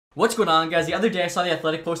What's going on, guys? The other day I saw The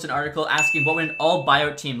Athletic post an article asking what would an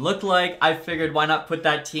all-buyout team look like. I figured why not put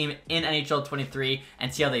that team in NHL 23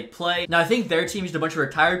 and see how they play. Now I think their team used a bunch of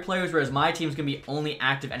retired players, whereas my team's gonna be only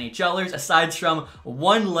active NHLers, aside from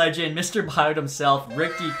one legend, Mr. Buyout himself,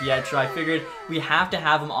 Rick DiPietro. I figured we have to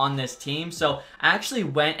have him on this team, so I actually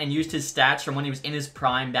went and used his stats from when he was in his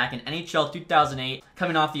prime back in NHL 2008,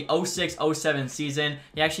 coming off the 06-07 season.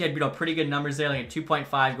 He actually had pretty good numbers there, like a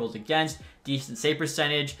 2.5 goals against, decent save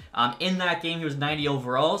percentage. In that game, he was 90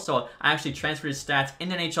 overall, so I actually transferred his stats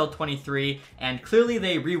into NHL 23, and clearly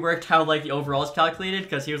they reworked how like the overalls calculated,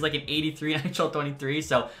 because he was like an 83 in NHL 23,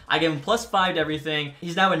 so I gave him +5 to everything.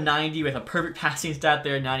 He's now a 90 with a perfect passing stat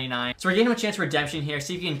there at 99. So we're giving him a chance for redemption here,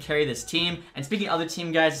 see if he can carry this team. And speaking of other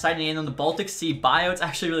team guys, decided to name them the Baltic Sea Buyouts. I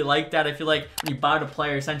actually really like that. I feel like when you buy out a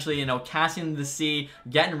player, essentially, casting into the sea,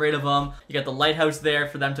 getting rid of them, you got the lighthouse there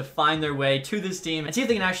for them to find their way to this team and see if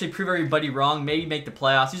they can actually prove everybody wrong, maybe make the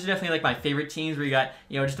playoffs. These are definitely like my favorite teams where you got,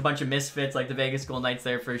 just a bunch of misfits like the Vegas Golden Knights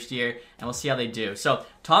there first year, and we'll see how they do. So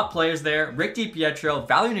top players there, Rick DiPietro,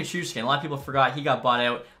 Valeri Nichushkin. A lot of people forgot he got bought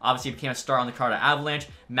out. Obviously became a star on the Colorado Avalanche.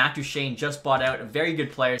 Matt Duchene just bought out, a very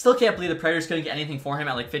good player. Still can't believe the Predators couldn't get anything for him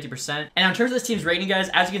at like 50%. And in terms of this team's rating, guys,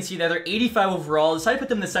 as you can see there, they're 85 overall. Decided to put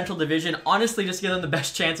them in the Central Division, honestly, just to give them the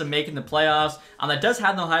best chance of making the playoffs. That does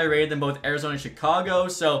have them higher rated than both Arizona and Chicago,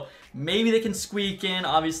 so maybe they can squeak in.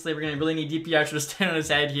 Obviously, we're going to really need DiPietro to stand on his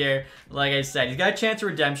head here. Like I said, he's got a chance of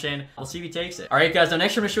redemption. We'll see if he takes it. Alright, guys, now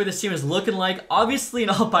next I'm going to show you what this team is looking like. Obviously, an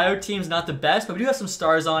all-buyout team's not the best, but we do have some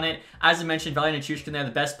stars on it. As I mentioned, Valeri Nichushkin, they're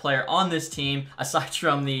the best player on this team, aside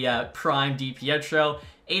from the prime DiPietro.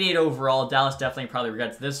 88 overall. Dallas definitely probably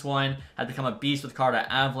regrets this one. Had become a beast with Colorado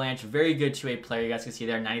Avalanche. Very good 2A player. You guys can see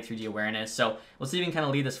there, 93D awareness. So we'll see if we can kind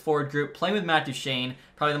of lead this forward group. Playing with Matt Duchene,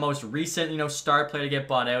 probably the most recent, star player to get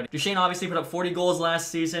bought out. Duchene obviously put up 40 goals last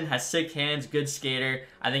season. Has sick hands, good skater.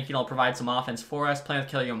 I think, provide some offense for us. Playing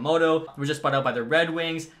with Kelly Yamamoto, who was just bought out by the Red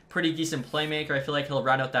Wings. Pretty decent playmaker. I feel like he'll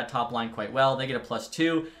round out that top line quite well. They get a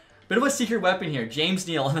 +2. Bit of a secret weapon here. James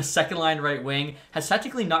Neal on the second line right wing has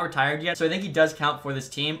technically not retired yet, so I think he does count for this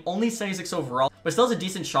team. Only 76 overall, but still has a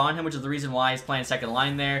decent shot on him, which is the reason why he's playing second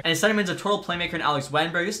line there. And his centerman's a total playmaker in Alex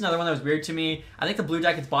Wenberg. This is another one that was weird to me. I think the Blue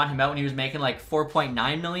Jackets bought him out when he was making like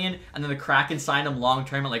 $4.9 million, and then the Kraken signed him long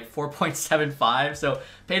term at like $4.75. So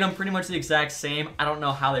paid him pretty much the exact same. I don't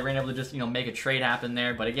know how they were able to just make a trade happen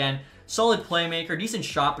there, but again, solid playmaker, decent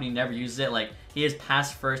shot, but he never uses it. Like, he is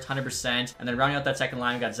pass first, 100%. And then rounding out that second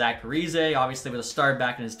line, we got Zach Parise, obviously with a star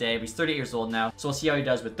back in his day, but he's 38 years old now. So we'll see how he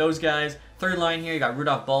does with those guys. Third line here, you got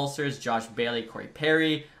Rudolph Balcers, Josh Bailey, Corey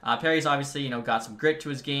Perry. Perry's obviously, got some grit to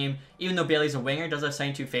his game. Even though Bailey's a winger, does have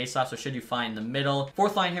 72 faceoffs, so should do fine in the middle.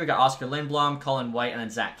 Fourth line here, we got Oscar Lindblom, Colin White, and then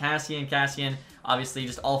Zach Cassian. Cassian, obviously,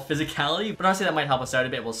 just all physicality, but honestly, that might help us out a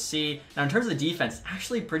bit. We'll see. Now, in terms of the defense,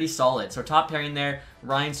 actually pretty solid. So top pairing there,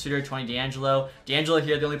 Ryan Suter, Tony DeAngelo. DeAngelo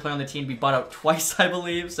here, the only player on the team to be bought out twice, I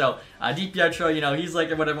believe. So DiPietro, he's like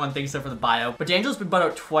what everyone thinks of for the buyout. But DeAngelo's been bought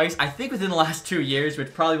out twice, I think within the last 2 years,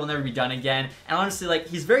 which probably will never be done again. And honestly, like,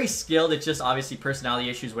 he's very skilled. It's just obviously personality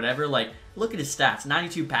issues, whatever. Like, look at his stats.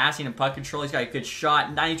 92 passing and puck control. He's got a good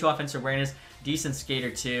shot. 92 offensive awareness. Decent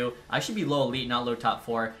skater too. I should be low elite, not low top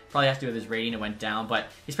 4. Probably has to do with his rating. It went down, but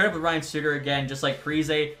he's paired up with Ryan Suter again, just like Parise.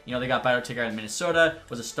 They got buyout ticket out of Minnesota.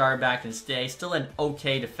 Was a star back in his day. Still an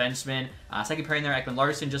okay defenseman. Second pairing there, Ekman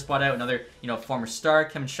Larson just bought out another, former star.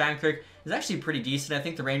 Kevin Shattenkirk is actually pretty decent. I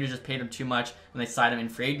think the Rangers just paid him too much when they signed him in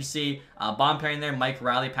free agency. Bottom pairing there, Mike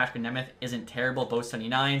Riley, Patrick Nemeth isn't terrible, both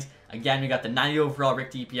 79s. Again, we got the 90 overall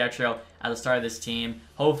Rick DiPietro at the start of this team.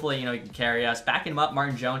 Hopefully, he can carry us. Backing him up,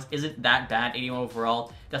 Martin Jones isn't that bad, 81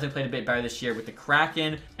 overall. Definitely played a bit better this year with the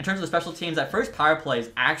Kraken. In terms of the special teams, that first power play is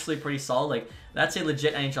actually pretty solid. Like, that's a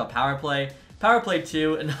legit NHL power play. Power play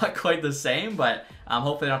 2, not quite the same, but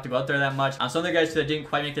hopefully they don't have to go out there that much. Some other guys that didn't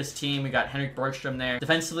quite make this team, we got Henrik Borgstrom there.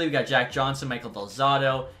 Defensively, we got Jack Johnson, Michael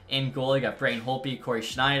Delzato. In goal, we got Brayden Holtby, Corey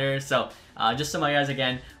Schneider. So just some of my guys,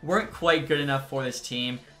 again, weren't quite good enough for this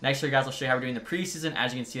team. Next year, guys, I'll show you how we're doing the preseason.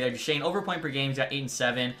 As you can see there, Duchene over point per game, he's got 8 and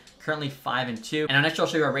 7. Currently 5 and 2. And next year,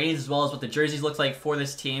 I'll show you our ratings as well as what the jerseys look like for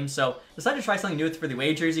this team. So decided to try something new for the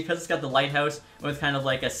away jersey because it's got the lighthouse with kind of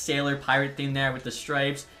like a sailor pirate theme there with the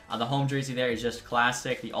stripes. The home jersey there is just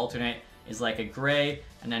classic. The alternate is like a gray.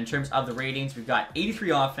 And then in terms of the ratings, we've got 83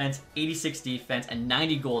 offense, 86 defense, and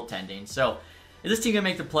 90 goaltending. So is this team going to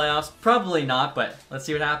make the playoffs? Probably not, but let's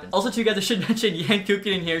see what happens. Also, too, guys, I should mention Jan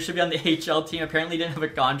Kukin here should be on the HL team. Apparently didn't have a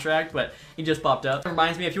contract, but he just popped up. It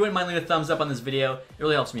reminds me, if you wouldn't mind leaving a thumbs up on this video, it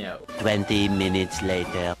really helps me out. 20 minutes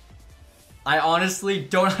later. I honestly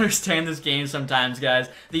don't understand this game sometimes, guys.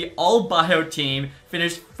 The All-Buyout team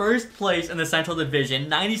finished first place in the Central Division,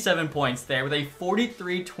 97 points there, with a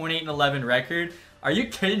 43, 28, and 11 record. Are you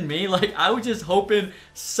kidding me? Like, I was just hoping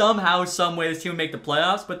somehow, some way this team would make the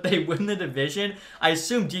playoffs, but they win the division. I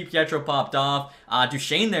assume DiPietro popped off.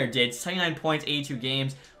 Duchesne there did, 79 points, 82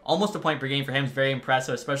 games. Almost a point per game for him is very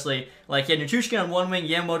impressive, especially, like, he had Nichushkin on one wing,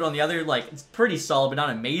 Yamamoto on the other. Like, it's pretty solid, but not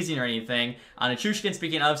amazing or anything. Nichushkin,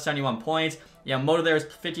 speaking of, 71 points. Yamamoto there is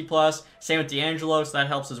 50 plus. Same with D'Angelo, so that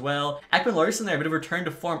helps as well. Ekman-Larsson there, a bit of a return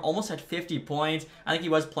to form, almost at 50 points. I think he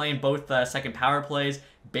was playing both second power plays.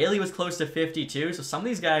 Bailey was close to 52, so some of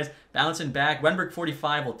these guys bouncing back. Wenberg,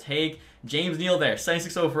 45 will take. James Neal there,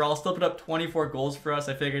 76 overall, still put up 24 goals for us.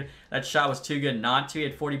 I figured that shot was too good not to. He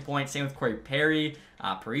had 40 points. Same with Corey Perry.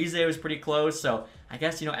 Parise was pretty close, so I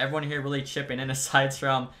guess, you know, everyone here really chipping in, aside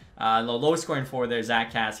from the lowest scoring forward there,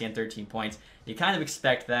 Zach Cassian, 13 points. You kind of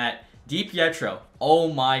expect that. DiPietro,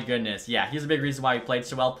 oh my goodness. Yeah, he's a big reason why he played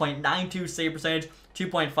so well. .92 save percentage,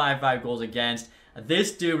 2.55 goals against.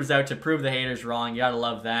 This dude was out to prove the haters wrong. You gotta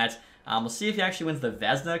love that. We'll see if he actually wins the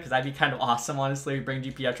Vezina, because that'd be kind of awesome, honestly. Bring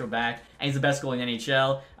DiPietro back, and he's the best goalie in the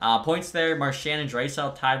NHL. Points there, Marchand and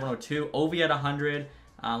Draisaitl tied 102. Ovi at 100.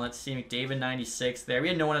 Let's see, McDavid 96 there. We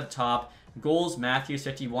had no one at the top. Goals, Matthews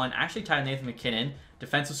 51. Actually tied Nathan McKinnon.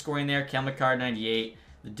 Defensive scoring there, Kel McCarr 98.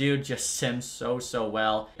 The dude just sims so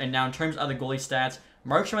well. And now in terms of the goalie stats,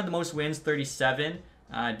 Markstrom had the most wins, 37.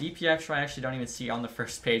 DiPietro I actually don't even see on the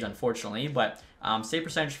first page, unfortunately. But save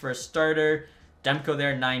percentage for a starter. Demko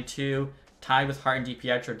there, 9-2. Tied with Hart and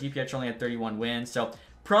DiPietro. DiPietro only had 31 wins. So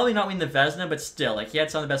probably not winning the Vezina, but still, like, he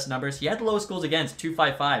had some of the best numbers. He had the lowest goals against,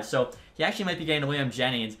 255. So he actually might be getting to William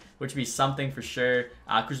Jennings, which would be something for sure.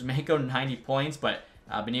 Kuzmenko, 90 points, but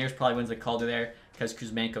Beniers probably wins the Calder there, because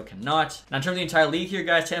Kuzmenko cannot. Now, in terms of the entire league here,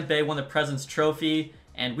 guys, Tampa Bay won the President's Trophy,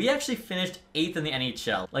 and we actually finished 8th in the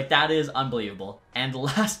NHL. Like, that is unbelievable. And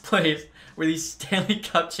last place were the Stanley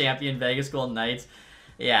Cup champion Vegas Golden Knights.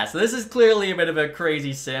 Yeah, so this is clearly a bit of a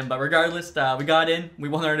crazy sim, but regardless, we got in, we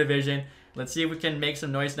won our division. Let's see if we can make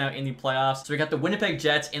some noise now in the playoffs. So we got the Winnipeg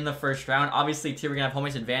Jets in the first round. Obviously, too, we're going to have home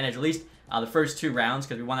ice advantage, at least the first 2 rounds,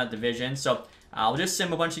 because we won that division. So we'll just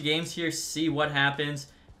sim a bunch of games here, see what happens.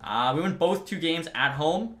 We won both 2 games at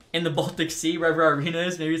home in the Baltic Sea, wherever our arena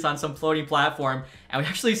is. Maybe it's on some floating platform. And we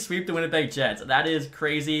actually sweep the Winnipeg Jets. That is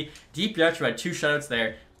crazy. DiPietro had 2 shutouts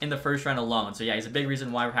there in the first round alone. So yeah, he's a big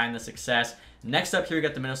reason why we're having the success. Next up here, we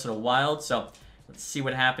got the Minnesota Wild. So let's see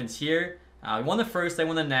what happens here. We won the first, they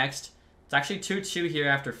won the next. It's actually 2-2 here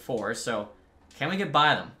after 4. So can we get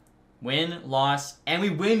by them? Win, loss, and we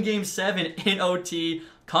win Game 7 in OT.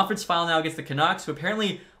 Conference final now against the Canucks, who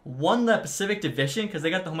apparently won the Pacific Division because they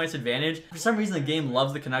got the home ice advantage. For some reason, the game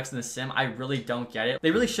loves the Canucks in the sim. I really don't get it.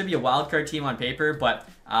 They really should be a wildcard team on paper, but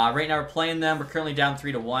right now we're playing them. We're currently down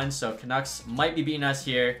 3-1, so Canucks might be beating us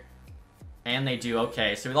here. And they do.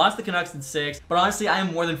 Okay, so we lost the Canucks in 6, but honestly, I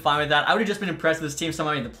am more than fine with that. I would have just been impressed with this team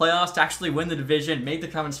somehow in the playoffs to actually win the division, make the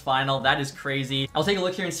conference final. That is crazy. I'll take a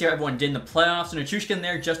look here and see how everyone did in the playoffs. So Nichushkin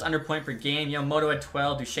there, just under point per game. Yamamoto at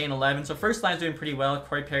 12, Duchesne 11. So first line's doing pretty well.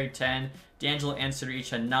 Corey Perry 10, D'Angelo and Suter each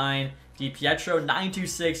had 9. DiPietro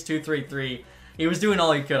 9-2-6, 2-3-3. He was doing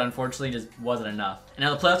all he could, unfortunately, just wasn't enough. And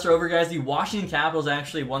now the playoffs are over, guys. The Washington Capitals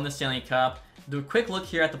actually won the Stanley Cup. Do a quick look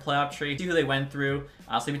here at the playoff tree, see who they went through.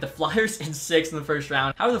 So they beat the Flyers in 6 in the first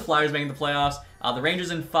round. How are the Flyers making the playoffs? The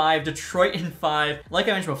Rangers in 5, Detroit in 5. Like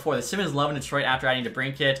I mentioned before, the sim is loving Detroit after adding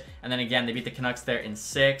DeBrincat. And then again, they beat the Canucks there in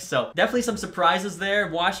 6. So definitely some surprises there.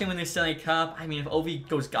 Washington win the Stanley Cup. I mean, if Ovi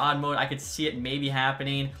goes God mode, I could see it maybe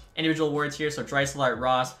happening. Individual awards here, so Draisaitl,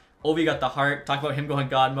 Ross. Ovi got the Hart. Talk about him going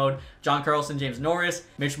God mode. John Carlson, James Norris,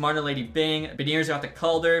 Mitch Marner, Lady Bing. Beniers got the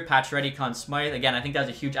Calder. Pacioretty, Conn Smythe. Again, I think that was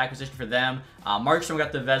a huge acquisition for them. Markstrom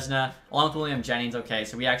got the Vezina, along with William Jennings. Okay,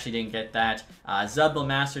 so we actually didn't get that. Zub, Bill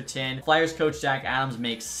Masterton. Flyers coach Jack Adams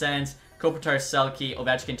makes sense. Kopitar, Selke,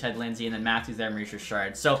 Ovechkin, Ted Lindsay, and then Matthews there, Maurice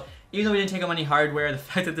Richard. So even though we didn't take on any hardware, the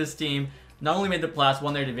fact that this team not only made the playoffs,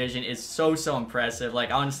 won their division is so impressive.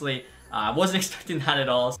 Like, honestly, I wasn't expecting that at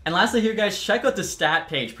all. And lastly here, guys, check out the stat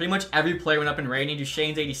page. Pretty much every player went up in rating.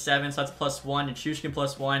 Duchesne's 87, so that's +1. Nichushkin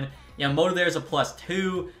 +1. Yamamoto there is a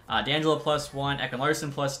 +2. D'Angelo +1.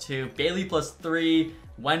 Ekman-Larsson +2. Bailey +3.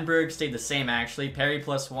 Wenberg stayed the same, actually. Perry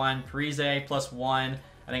 +1. Parise +1.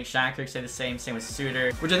 I think Shackler stayed the same with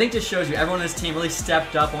Suter. Which I think just shows you everyone on this team really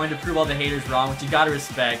stepped up, wanted to prove all the haters wrong, which you gotta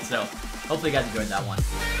respect. So hopefully you guys enjoyed that one.